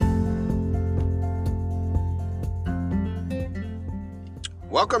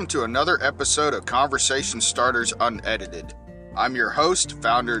Welcome to another episode of Conversation Starters Unedited. I'm your host,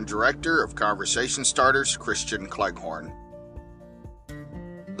 founder, and director of Conversation Starters, Christian Cleghorn.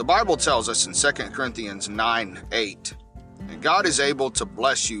 The Bible tells us in 2 Corinthians 9:8, God is able to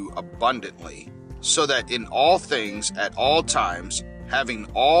bless you abundantly, so that in all things, at all times,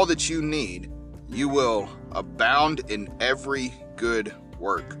 having all that you need, you will abound in every good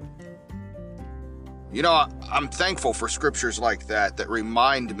work. You know, I'm thankful for scriptures like that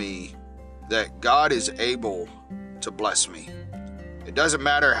remind me that God is able to bless me. It doesn't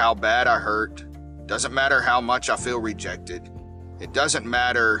matter how bad I hurt. It doesn't matter how much I feel rejected. It doesn't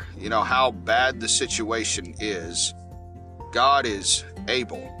matter, how bad the situation is. God is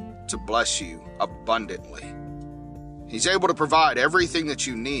able to bless you abundantly. He's able to provide everything that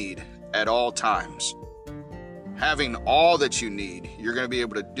you need at all times. Having all that you need, you're going to be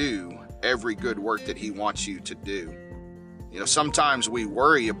able to do every good work that He wants you to do. Sometimes we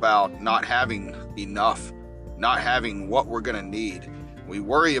worry about not having enough, not having what we're going to need. We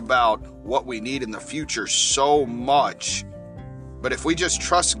worry about what we need in the future so much. But if we just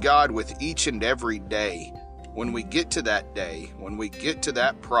trust God with each and every day, when we get to that day, when we get to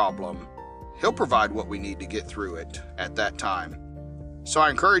that problem, He'll provide what we need to get through it at that time. So I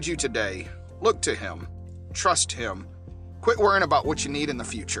encourage you today, look to Him, trust Him, quit worrying about what you need in the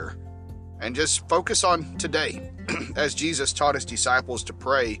future, and just focus on today. As Jesus taught His disciples to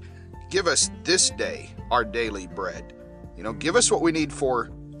pray, give us this day our daily bread. Give us what we need for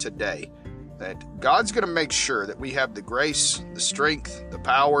today. That God's going to make sure that we have the grace, the strength, the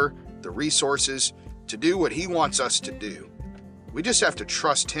power, the resources to do what He wants us to do. We just have to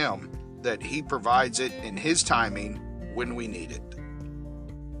trust Him that He provides it in His timing when we need it.